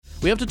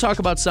we have to talk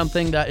about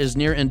something that is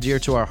near and dear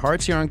to our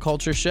hearts here on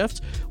Culture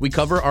Shift. We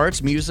cover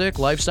arts, music,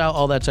 lifestyle,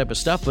 all that type of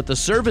stuff, but the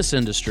service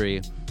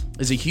industry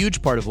is a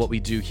huge part of what we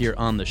do here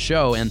on the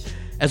show. And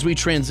as we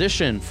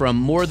transition from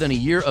more than a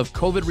year of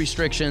COVID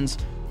restrictions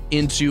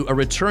into a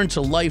return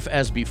to life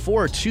as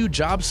before, two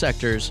job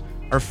sectors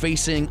are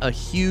facing a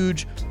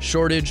huge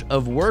shortage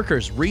of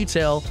workers: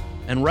 retail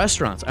and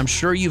restaurants. I'm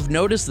sure you've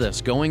noticed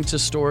this, going to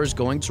stores,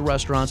 going to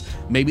restaurants.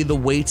 Maybe the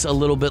wait's a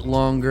little bit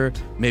longer.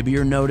 Maybe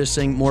you're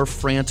noticing more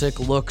frantic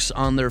looks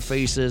on their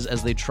faces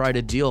as they try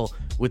to deal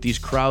with these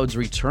crowds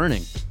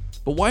returning.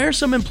 But why are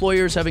some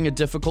employers having a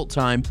difficult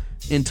time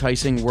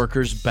enticing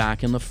workers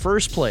back in the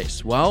first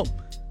place? Well,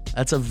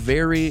 that's a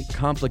very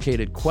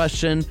complicated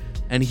question.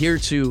 And here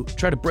to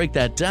try to break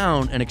that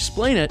down and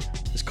explain it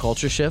is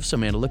Culture Shift's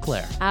Amanda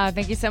LeClaire.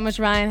 Thank you so much,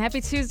 Ryan.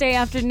 Happy Tuesday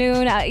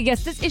afternoon.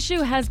 Yes, this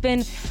issue has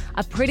been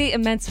a pretty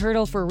immense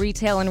hurdle for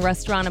retail and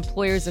restaurant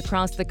employers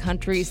across the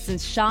country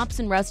since shops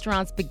and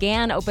restaurants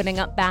began opening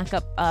up back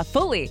up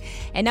fully.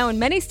 And now in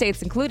many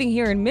states, including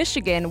here in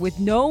Michigan, with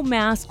no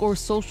mask or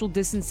social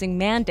distancing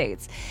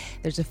mandates.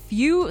 There's a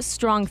few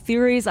strong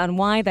theories on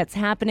why that's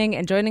happening.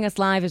 And joining us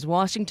live is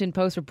Washington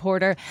Post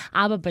reporter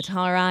Abba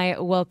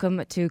Batarai.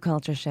 Welcome to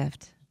Culture Shift.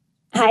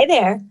 Hi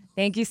there.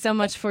 Thank you so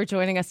much for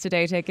joining us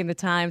today, taking the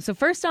time. So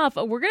first off,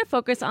 we're going to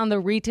focus on the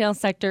retail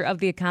sector of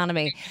the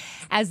economy,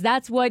 as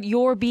that's what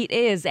your beat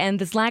is, and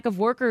this lack of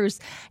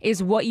workers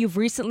is what you've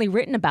recently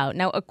written about.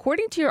 Now,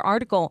 according to your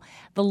article,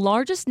 the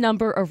largest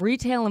number of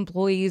retail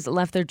employees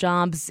left their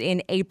jobs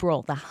in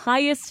April, the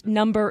highest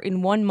number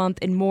in 1 month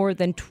in more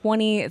than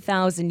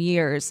 20,000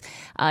 years.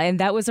 And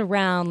that was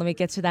around, let me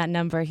get to that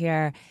number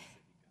here.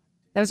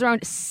 That was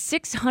around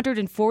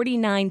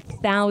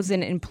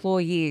 649,000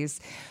 employees.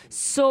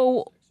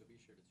 So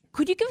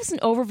could you give us an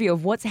overview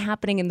of what's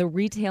happening in the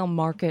retail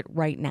market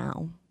right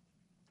now?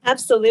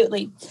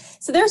 Absolutely.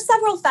 So there are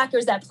several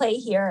factors at play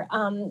here.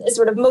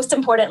 Sort of most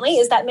importantly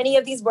is that many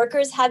of these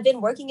workers have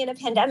been working in a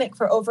pandemic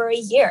for over a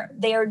year.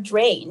 They are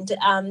drained.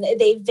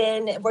 They've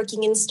been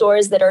working in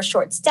stores that are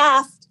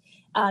short-staffed.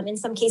 In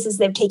some cases,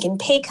 they've taken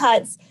pay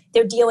cuts.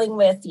 They're dealing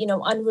with,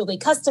 unruly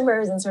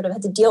customers and sort of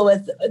had to deal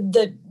with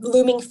the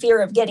looming fear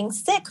of getting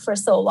sick for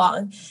so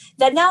long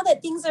that now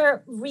that things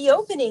are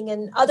reopening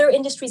and other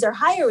industries are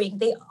hiring,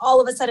 they all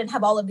of a sudden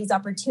have all of these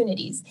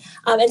opportunities.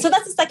 And so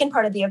that's the second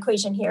part of the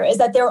equation here, is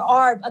that there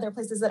are other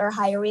places that are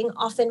hiring,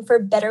 often for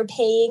better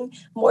paying,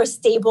 more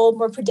stable,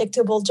 more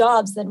predictable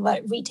jobs than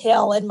what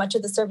retail and much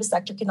of the service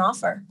sector can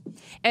offer.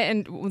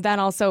 And that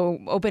also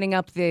opening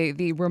up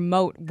the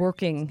remote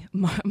working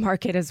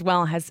market as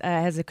well has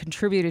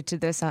contributed to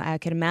this, I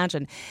can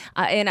imagine.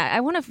 And I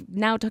want to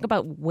now talk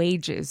about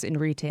wages in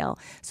retail.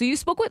 So you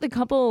spoke with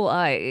about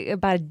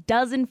a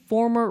dozen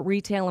former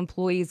retail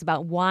employees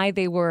about why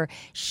they were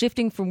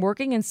shifting from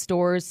working in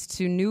stores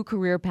to new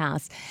career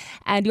paths.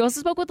 And you also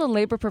spoke with a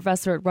labor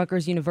professor at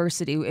Rutgers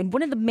University. And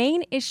one of the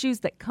main issues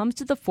that comes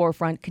to the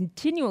forefront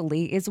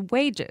continually is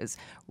wages.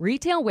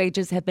 Retail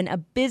wages have been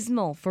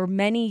abysmal for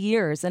many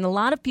years, and a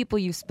lot of people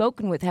you've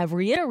spoken with have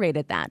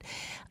reiterated that.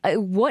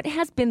 What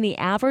has been the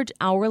average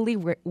hourly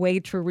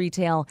wage for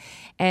retail,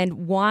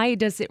 and why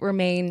does it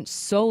remain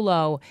so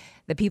low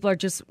that people are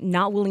just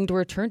not willing to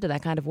return to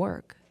that kind of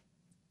work?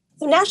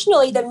 So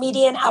nationally, the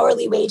median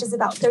hourly wage is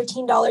about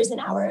 $13 an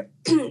hour,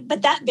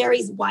 but that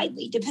varies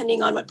widely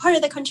depending on what part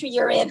of the country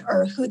you're in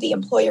or who the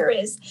employer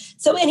is.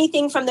 So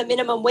anything from the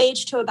minimum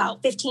wage to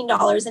about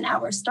 $15 an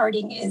hour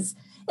starting is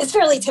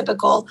fairly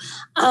typical.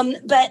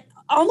 But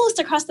almost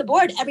across the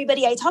board,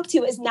 everybody I talk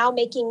to is now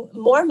making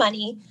more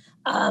money,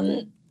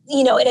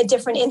 in a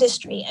different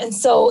industry. And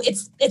so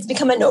it's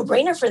become a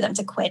no-brainer for them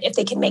to quit if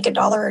they can make $1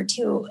 or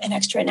 $2 an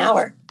extra an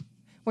hour.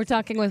 We're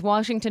talking with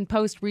Washington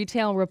Post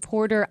retail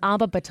reporter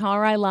Abba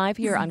Batarai live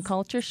here on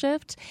Culture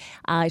Shift.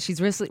 She's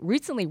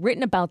recently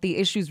written about the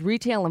issues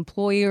retail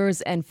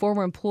employers and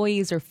former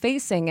employees are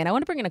facing. And I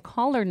want to bring in a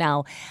caller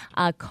now,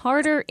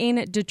 Carter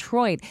in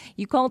Detroit.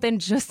 You called in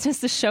just as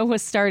the show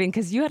was starting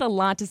because you had a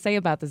lot to say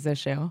about this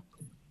issue.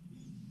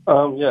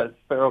 Yes,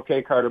 Pharaoh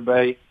K. Carter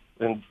Bay,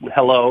 and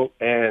hello.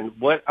 And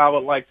what I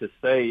would like to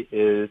say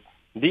is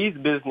these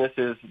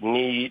businesses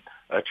need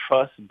a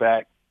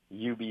trust-backed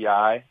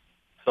UBI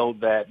so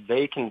that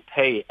they can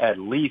pay at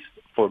least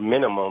for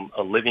minimum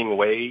a living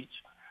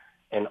wage,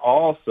 and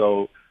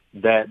also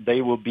that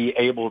they will be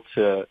able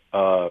to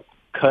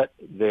cut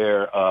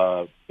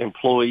their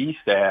employee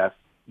staff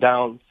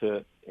down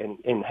to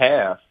in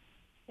half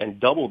and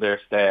double their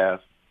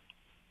staff.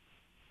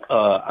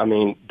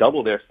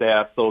 Double their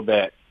staff so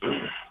that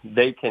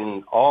they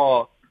can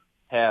all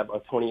have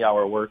a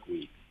 20-hour work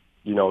week,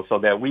 so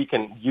that we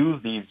can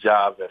use these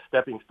jobs as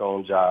stepping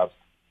stone jobs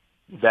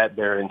that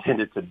they're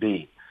intended to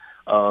be.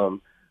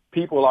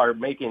 People are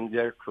making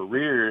their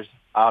careers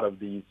out of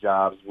these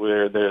jobs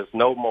where there's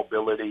no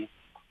mobility,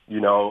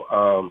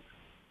 and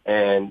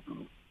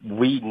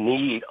we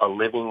need a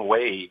living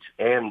wage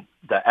and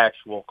the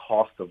actual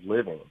cost of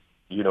living.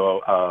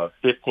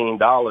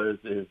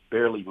 $15 is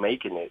barely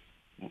making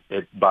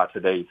it by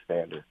today's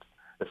standards,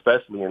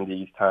 especially in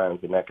these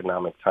times, in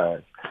economic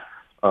times.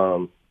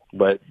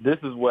 But this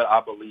is what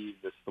I believe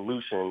the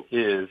solution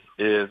is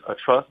a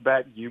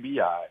trust-backed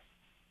UBI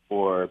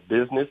for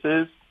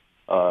businesses,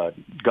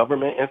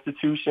 government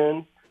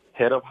institutions,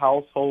 head of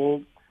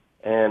households,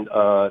 and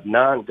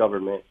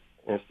non-government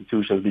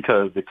institutions,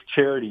 because the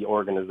charity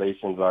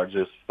organizations are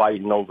just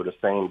fighting over the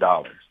same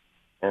dollars,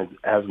 and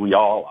as we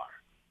all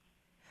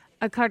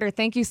are. Carter,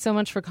 thank you so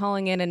much for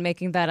calling in and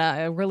making that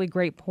a really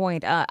great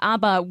point.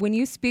 Abba, when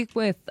you speak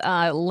with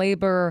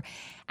labor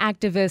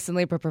activists and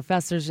labor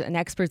professors and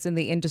experts in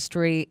the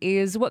industry,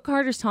 is what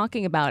Carter's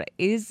talking about,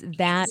 is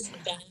that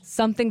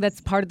something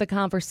that's part of the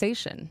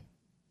conversation?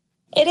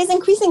 It is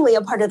increasingly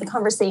a part of the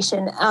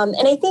conversation.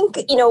 And I think,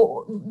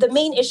 the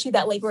main issue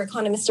that labor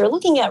economists are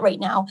looking at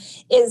right now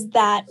is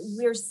that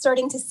we're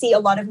starting to see a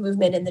lot of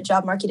movement in the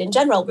job market in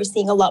general. We're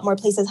seeing a lot more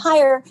places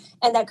hire,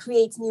 and that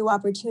creates new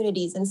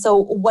opportunities. And so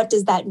what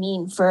does that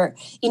mean for,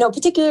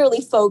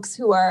 particularly folks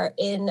who are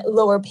in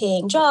lower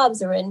paying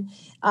jobs or in,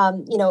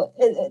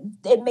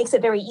 it makes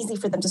it very easy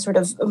for them to sort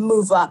of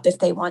move up if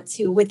they want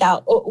to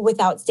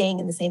without staying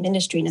in the same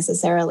industry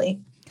necessarily.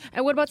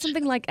 And what about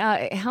something like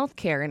health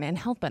care and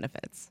health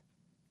benefits?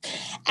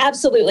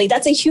 Absolutely.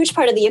 That's a huge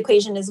part of the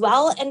equation as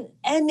well.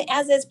 And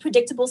as is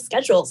predictable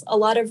schedules, a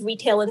lot of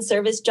retail and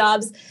service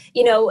jobs,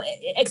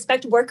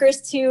 expect workers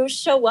to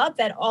show up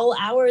at all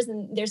hours,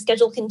 and their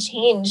schedule can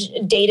change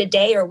day to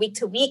day or week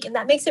to week. And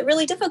that makes it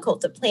really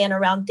difficult to plan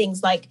around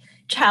things like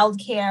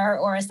childcare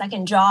or a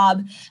second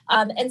job.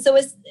 And so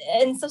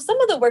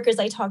some of the workers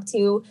I talked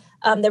to,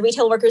 the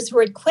retail workers who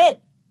had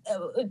quit,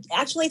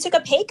 actually took a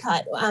pay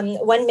cut.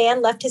 One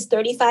man left his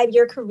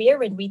 35-year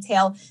career in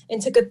retail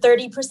and took a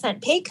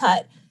 30% pay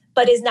cut,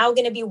 but is now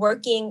going to be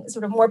working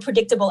sort of more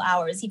predictable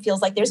hours. He feels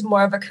like there's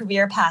more of a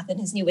career path in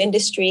his new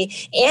industry,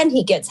 and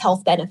he gets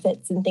health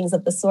benefits and things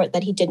of the sort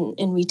that he didn't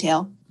in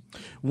retail.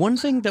 One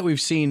thing that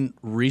we've seen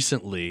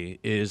recently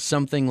is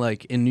something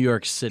like in New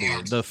York City,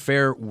 the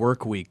Fair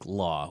Workweek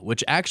law,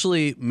 which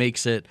actually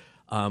makes it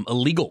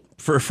illegal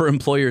for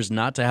employers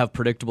not to have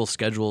predictable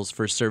schedules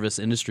for service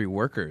industry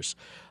workers.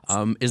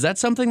 Is that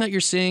something that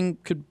you're seeing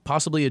could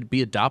possibly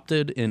be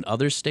adopted in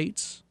other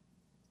states?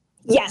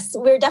 Yes,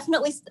 we're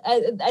definitely,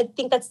 I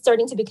think that's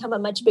starting to become a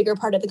much bigger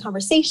part of the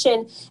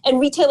conversation. And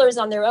retailers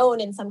on their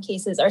own, in some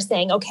cases, are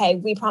saying, okay,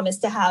 we promise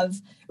to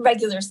have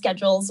regular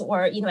schedules,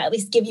 or, at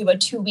least give you a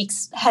 2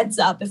 weeks heads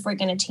up if we're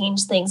going to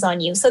change things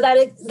on you. So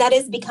that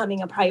is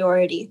becoming a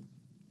priority.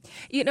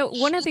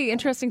 One of the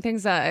interesting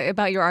things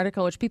about your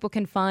article, which people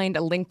can find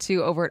a link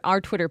to over at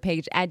our Twitter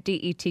page at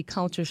DET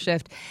Culture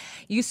Shift,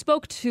 you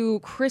spoke to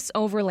Chris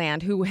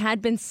Overland, who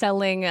had been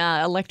selling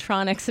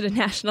electronics at a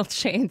national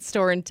chain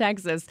store in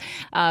Texas.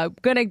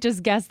 Gonna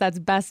just guess that's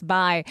Best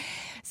Buy.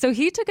 So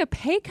he took a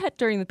pay cut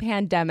during the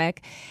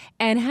pandemic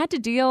and had to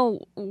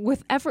deal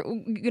with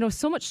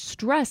so much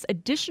stress,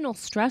 additional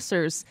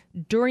stressors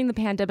during the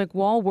pandemic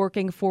while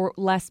working for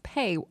less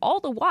pay. All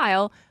the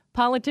while,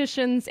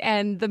 politicians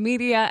and the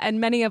media and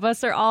many of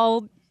us are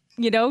all,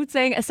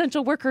 saying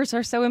essential workers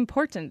are so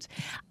important.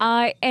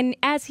 And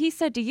as he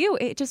said to you,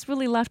 it just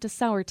really left a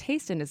sour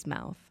taste in his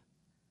mouth.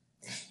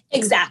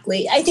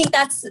 Exactly. I think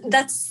that's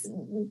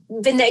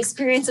been the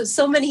experience of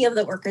so many of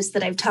the workers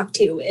that I've talked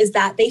to, is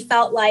that they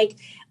felt like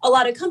a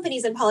lot of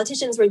companies and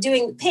politicians were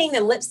paying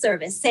them lip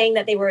service, saying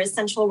that they were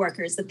essential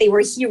workers, that they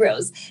were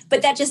heroes,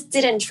 but that just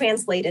didn't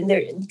translate in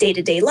their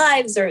day-to-day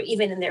lives or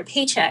even in their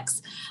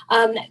paychecks.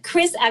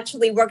 Chris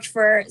actually worked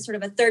for sort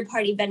of a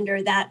third-party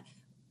vendor that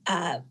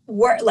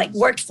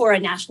worked for a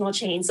national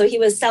chain. So he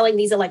was selling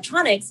these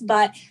electronics,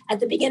 but at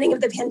the beginning of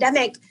the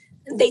pandemic,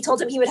 they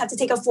told him he would have to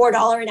take a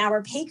 $4 an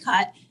hour pay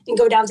cut and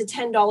go down to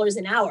 $10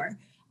 an hour.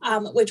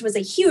 Which was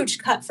a huge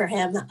cut for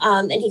him.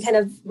 And he kind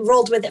of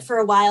rolled with it for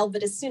a while,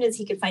 but as soon as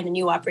he could find a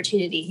new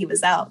opportunity, he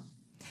was out.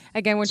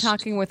 Again, we're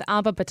talking with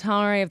Abba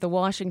Bhattacharya of the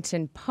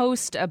Washington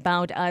Post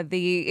about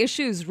the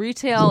issues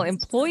retail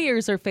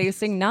employers are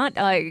facing, not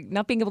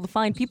being able to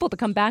find people to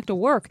come back to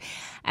work,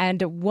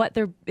 and what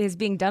there is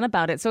being done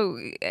about it. So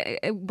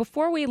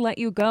before we let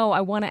you go,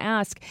 I want to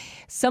ask,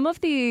 some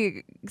of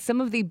the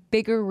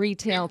bigger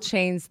retail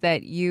chains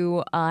that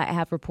you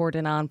have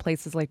reported on,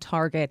 places like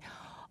Target,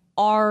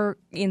 are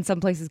in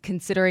some places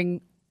considering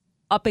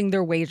upping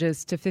their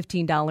wages to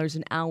 $15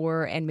 an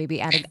hour and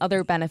maybe adding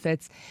other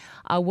benefits.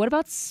 What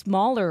about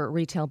smaller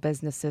retail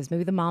businesses,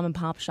 maybe the mom and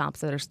pop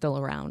shops that are still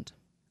around?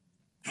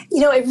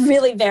 It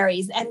really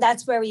varies. And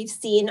that's where we've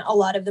seen a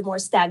lot of the more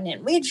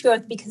stagnant wage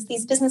growth, because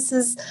these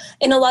businesses,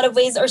 in a lot of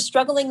ways, are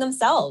struggling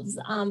themselves.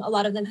 A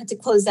lot of them had to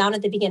close down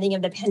at the beginning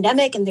of the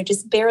pandemic, and they're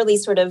just barely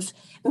sort of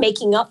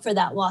making up for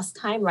that lost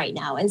time right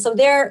now. And so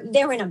they're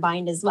in a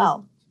bind as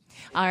well.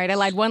 All right, I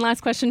lied. One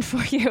last question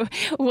for you.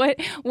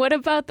 What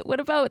about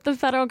the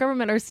federal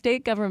government or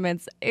state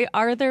governments?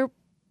 Are there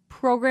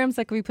programs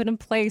that can be put in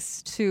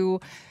place to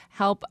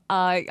help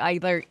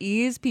either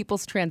ease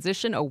people's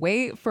transition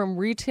away from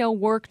retail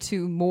work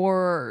to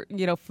more,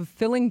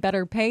 fulfilling,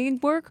 better paying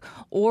work,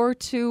 or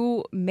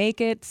to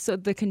make it so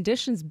the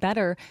conditions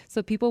better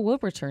so people will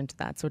return to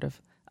that sort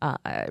of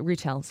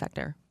retail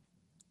sector?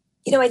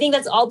 I think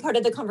that's all part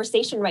of the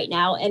conversation right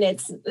now. And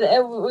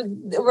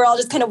we're all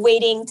just kind of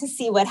waiting to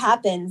see what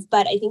happens.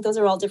 But I think those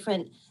are all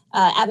different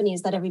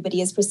avenues that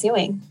everybody is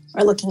pursuing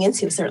or looking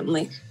into,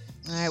 certainly.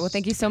 All right. Well,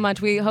 thank you so much.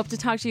 We hope to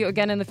talk to you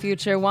again in the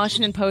future.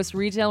 Washington Post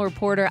retail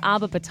reporter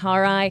Aba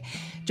Batarai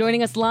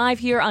joining us live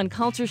here on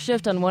Culture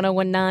Shift on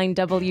 101.9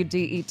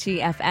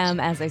 WDET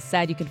FM. As I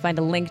said, you can find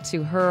a link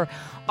to her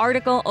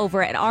article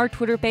over at our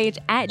Twitter page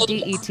at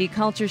DET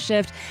Culture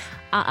Shift.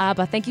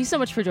 Aba, thank you so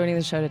much for joining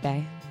the show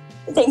today.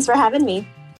 Thanks for having me.